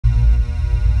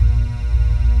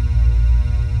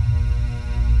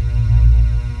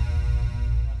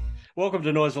Welcome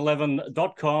to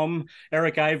noise11.com.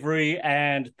 Eric Avery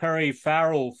and Perry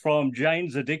Farrell from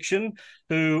Jane's Addiction,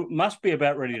 who must be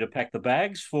about ready to pack the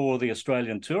bags for the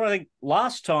Australian tour. I think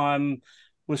last time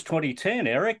was 2010,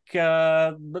 Eric.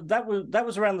 But that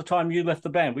was around the time you left the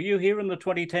band. Were you here in the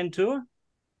 2010 tour?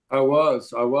 I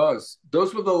was.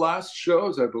 Those were the last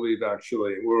shows, I believe,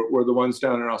 actually, were the ones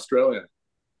down in Australia.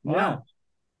 Yeah, Wow.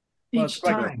 Well, each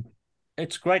time.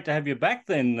 It's great to have you back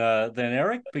then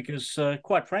Eric, because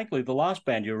quite frankly, the last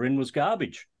band you were in was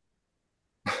garbage.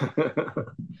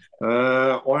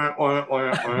 Wah, wah,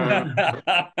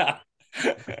 wah.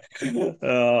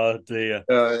 Oh dear.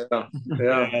 Yeah.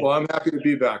 Yeah. Well, I'm happy to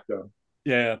be back, though.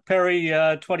 Yeah. Perry,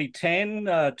 2010,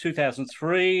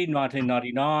 2003,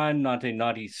 1999,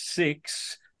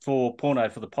 1996 for Porno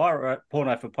for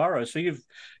Pyro. So you've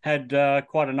had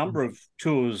quite a number of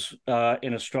tours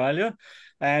in Australia,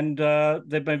 and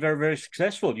they've been very, very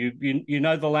successful. You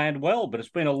know the land well, but it's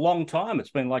been a long time. It's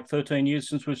been like 13 years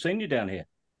since we've seen you down here.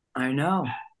 I know.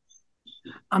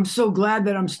 I'm so glad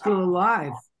that I'm still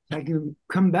alive. I can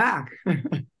come back.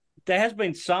 There has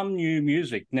been some new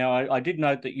music. Now, I did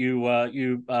note that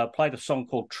you played a song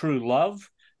called True Love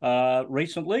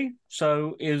recently.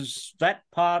 So is that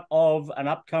part of an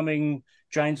upcoming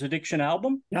Jane's Addiction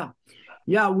album? Yeah.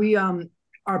 We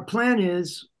our plan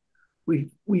is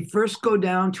we first go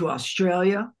down to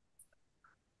Australia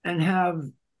and have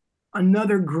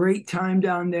another great time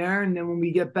down there, and then when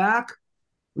we get back,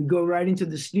 we go right into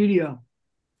the studio.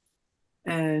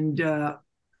 And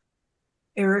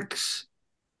Eric's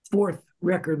fourth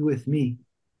record with me.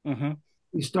 Mm-hmm.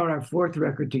 We start our fourth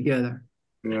record together.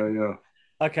 Yeah.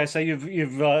 Okay, so you've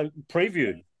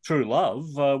previewed True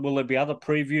Love. Will there be other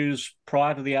previews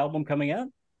prior to the album coming out?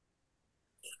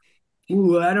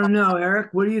 Ooh, I don't know, Eric.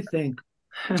 What do you think?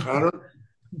 I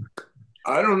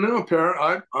don't know,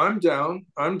 Parrot. I'm down.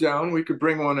 I'm down. We could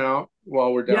bring one out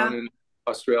while we're down in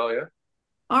Australia.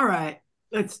 All right,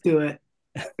 let's do it.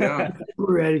 Yeah.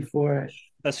 We're ready for it.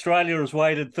 Australia has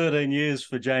waited 13 years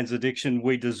for Jane's Addiction.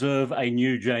 We deserve a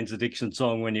new Jane's Addiction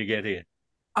song when you get here.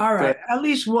 All right, at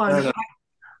least one.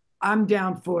 I'm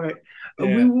down for it.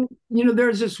 Yeah.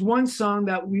 There's this one song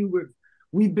that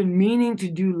we've been meaning to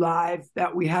do live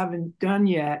that we haven't done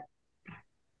yet,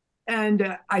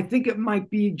 and I think it might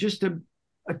be just a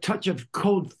touch of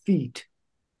cold feet,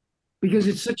 because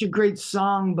it's such a great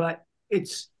song, but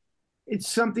it's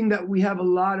something that we have a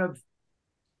lot of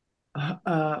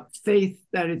faith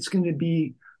that it's going to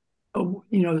be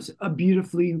a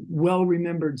beautifully well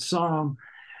remembered song.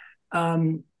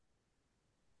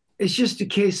 It's just a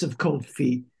case of cold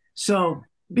feet. So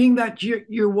being that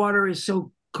your water is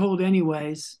so cold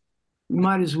anyways, you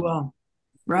might as well,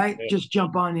 right? Yeah. Just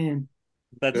jump on in.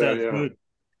 That sounds good.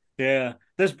 Yeah.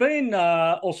 There's been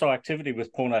also activity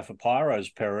with Porno for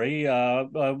Pyros, Perry.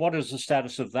 What is the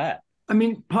status of that? I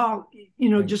mean, Paul,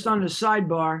 just on the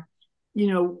sidebar,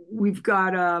 we've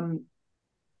got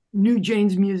new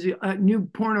Jane's music, new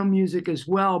porno music as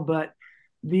well. But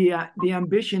the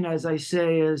ambition, as I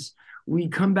say, is we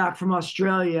come back from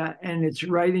Australia and it's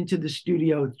right into the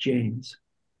studio with Jane's.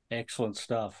 Excellent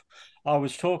stuff. I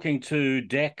was talking to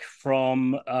Dec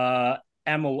from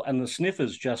Amyl and the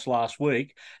Sniffers just last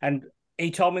week, and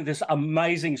he told me this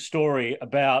amazing story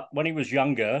about when he was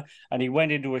younger and he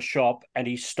went into a shop and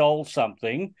he stole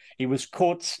something. He was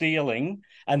caught stealing,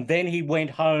 and then he went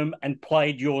home and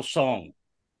played your song.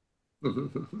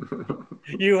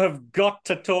 You have got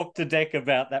to talk to Dec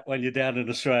about that when you're down in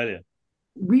Australia.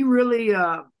 We really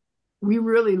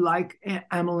like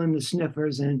Amyl and the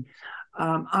Sniffers, and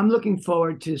I'm looking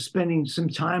forward to spending some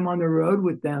time on the road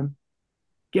with them,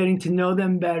 getting to know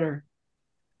them better.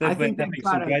 They've been having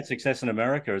some great success in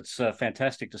America. It's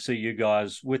fantastic to see you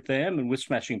guys with them and with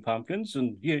Smashing Pumpkins.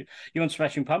 And you and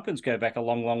Smashing Pumpkins go back a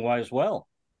long, long way as well.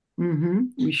 Mm-hmm.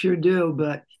 We sure do.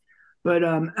 But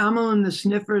Amyl and the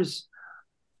Sniffers,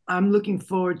 I'm looking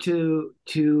forward to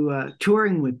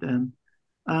touring with them.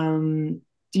 Do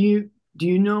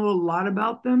you know a lot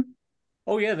about them?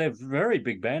 Oh yeah, they're a very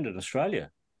big band in Australia.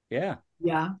 Yeah.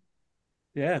 Yeah.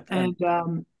 And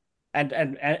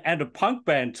a punk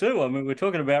band too. I mean, we're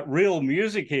talking about real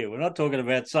music here. We're not talking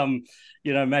about some,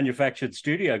 manufactured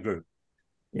studio group.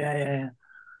 Yeah.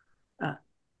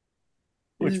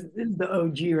 This is the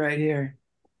OG right here.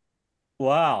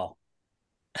 Wow.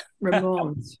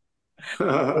 Ramones.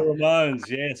 Ramones,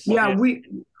 yes. Yeah, yes.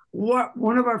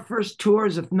 One of our first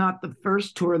tours, if not the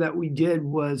first tour that we did,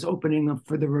 was opening up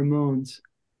for the Ramones.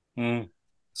 Mm.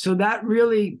 So that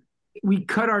really, we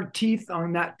cut our teeth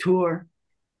on that tour.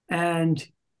 And,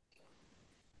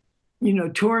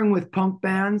 touring with punk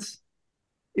bands,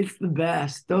 it's the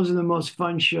best. Those are the most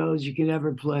fun shows you could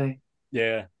ever play.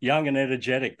 Yeah, young and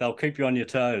energetic. They'll keep you on your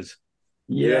toes.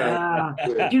 Yeah.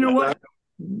 Exactly. You know what?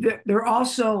 They're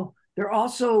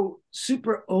also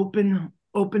super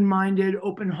open-minded,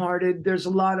 open-hearted. There's a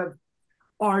lot of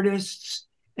artists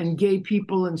and gay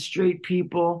people and straight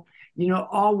people.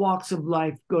 All walks of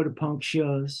life go to punk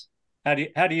shows. How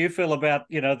do you feel about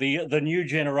the new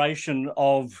generation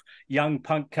of young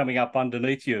punk coming up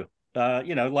underneath you?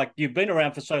 Like you've been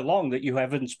around for so long that you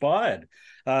have inspired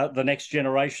the next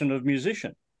generation of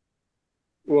musician.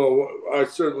 Well, I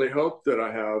certainly hope that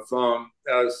I have,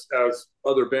 as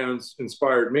other bands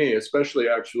inspired me, especially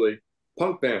actually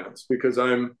punk bands, because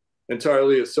I'm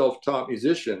entirely a self-taught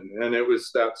musician, and it was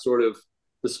that sort of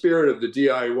the spirit of the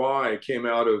DIY came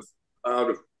out of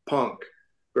punk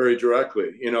very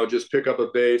directly. Just pick up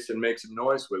a bass and make some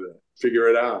noise with it, figure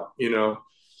it out.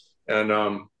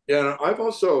 And yeah, I'm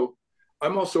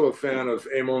also a fan of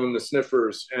Amyl and the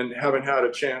Sniffers, and haven't had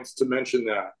a chance to mention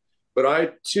that. But I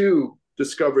too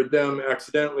discovered them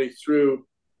accidentally through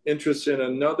interest in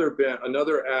another band,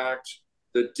 another act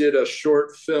that did a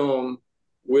short film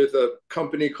with a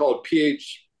company called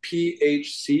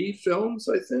PHC Films,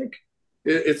 I think.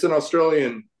 It's an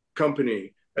Australian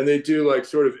company, and they do like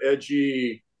sort of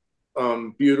edgy,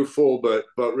 beautiful but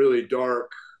really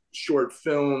dark short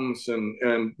films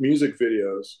and music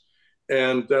videos.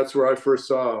 And that's where I first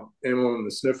saw Amyl and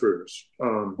the Sniffers.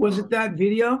 Was it that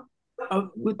video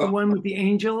with the one with the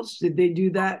angels? Did they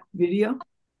do that video?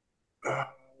 I'm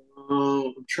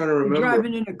trying to They're remember.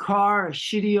 driving in a car, a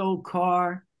shitty old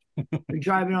car. They're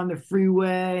driving on the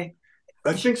freeway.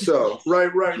 I think so.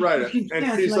 Right.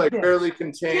 And she's like barely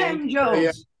contained.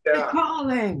 Angels, they're Yeah.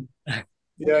 calling.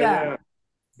 Yeah.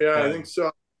 I think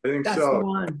so. That's the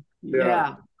one.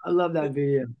 Yeah, I love that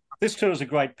video. This tour is a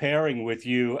great pairing with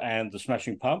you and the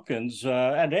Smashing Pumpkins.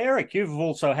 And Eric, you've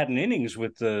also had an innings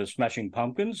with the Smashing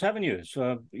Pumpkins, haven't you?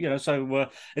 So,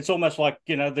 it's almost like,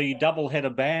 the double header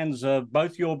bands are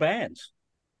both your bands.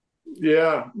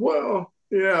 Yeah. Well,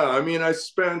 yeah. I mean, I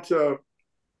spent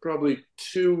probably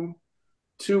two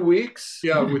weeks,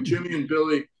 with Jimmy and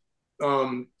Billy,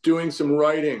 doing some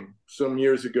writing some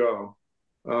years ago.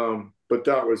 But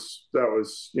that was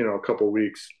a couple of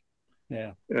weeks.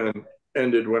 Yeah. And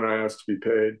ended when I asked to be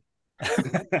paid.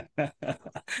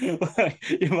 Well,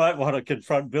 you might want to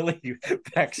confront Billy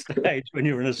backstage when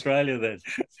you're in Australia then.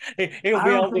 He'll be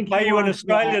able to pay you in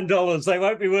Australian dollars. They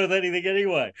won't be worth anything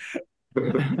anyway.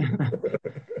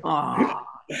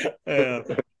 Yeah.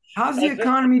 How's the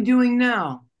economy doing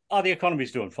now? Oh, the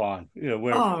economy's doing fine.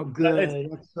 Good.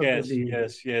 Yes.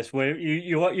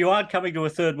 You aren't coming to a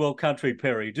third world country,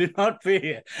 Perry. Do not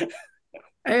fear.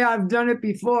 Hey, I've done it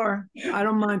before. I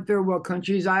don't mind third world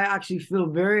countries. I actually feel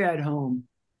very at home.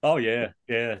 Oh yeah.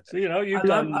 So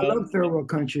I love third world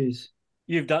countries.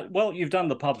 You've done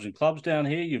the pubs and clubs down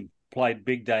here. You've played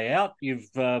Big Day Out.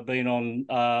 You've been on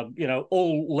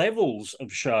all levels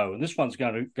of show, and this one's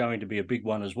going to be a big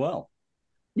one as well.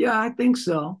 Yeah, I think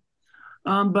so.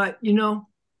 But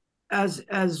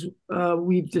as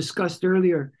we've discussed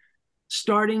earlier,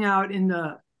 starting out in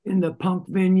the punk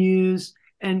venues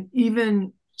and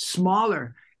even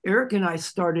smaller, Eric and I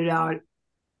started out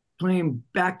playing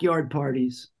backyard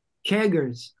parties,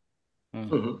 keggers.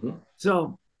 Mm-hmm.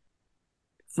 So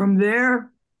from there,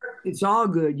 it's all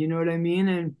good. You know what I mean?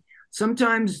 And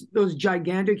sometimes those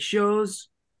gigantic shows,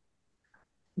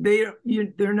 they're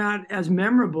not as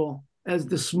memorable as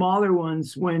the smaller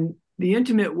ones. When the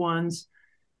intimate ones,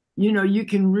 you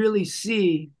can really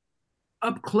see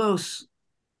up close,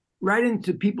 right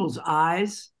into people's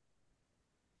eyes.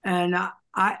 And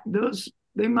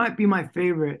they might be my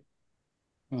favorite.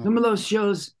 Some of those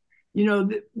shows,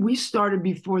 we started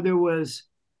before there was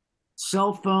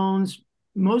cell phones.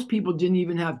 Most people didn't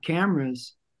even have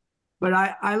cameras. But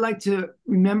I like to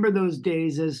remember those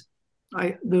days as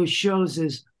those shows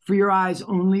as for your eyes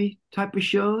only type of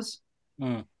shows.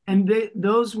 And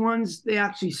those ones, they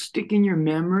actually stick in your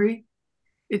memory.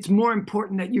 It's more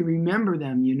important that you remember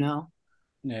them,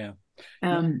 Yeah.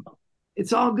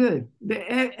 It's all good.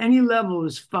 Any level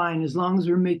is fine as long as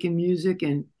we're making music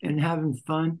and having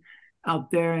fun out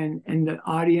there and the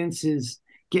audience is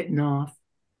getting off.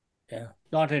 Yeah.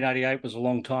 1988 was a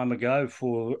long time ago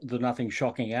for the Nothing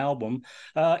Shocking album.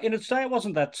 In its day, it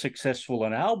wasn't that successful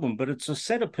an album, but it's a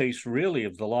centerpiece really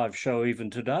of the live show even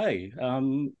today.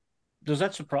 Does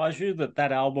that surprise you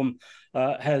that album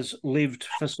has lived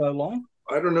for so long?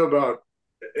 I don't know about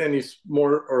any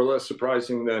more or less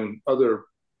surprising than other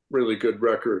really good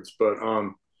records, but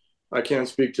I can't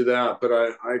speak to that. But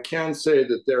I can say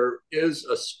that there is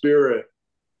a spirit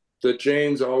that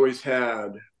Jane's always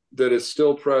had that is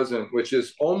still present, which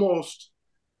is almost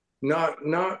not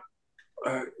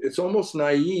it's almost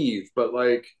naive, but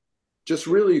like just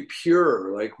really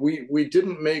pure. Like we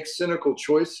didn't make cynical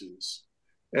choices,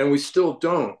 and we still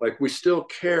don't. Like we still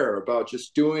care about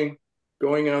just going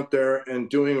out there and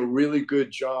doing a really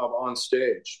good job on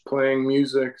stage, playing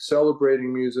music,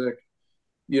 celebrating music.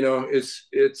 You know,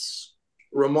 it's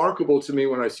remarkable to me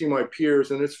when I see my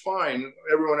peers, and it's fine.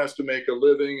 Everyone has to make a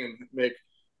living and make,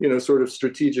 you know, sort of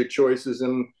strategic choices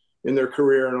in their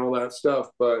career and all that stuff.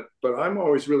 But I'm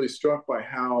always really struck by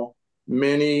how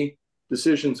many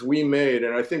decisions we made,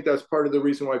 and I think that's part of the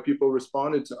reason why people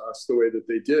responded to us the way that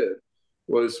they did,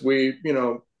 was we, you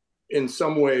know, in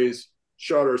some ways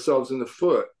shot ourselves in the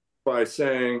foot by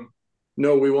saying,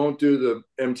 no, we won't do the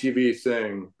MTV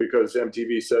thing because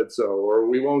MTV said so, or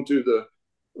we won't do the,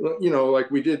 you know,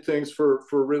 like we did things for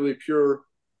really pure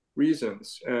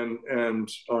reasons.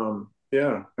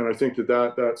 Yeah, and I think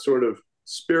that sort of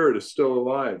spirit is still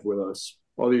alive with us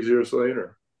all these years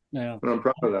later. Yeah. And I'm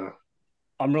proud of that.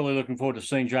 I'm really looking forward to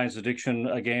seeing Jane's Addiction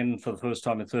again for the first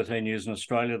time in 13 years in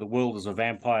Australia. The World is a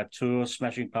Vampire tour,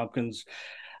 Smashing Pumpkins,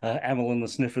 Amyl and the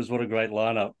Sniffers. What a great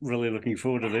lineup. Really looking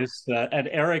forward to this. And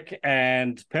Eric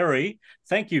and Perry,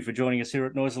 thank you for joining us here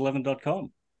at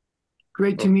noise11.com.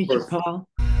 Great to meet you, Paul.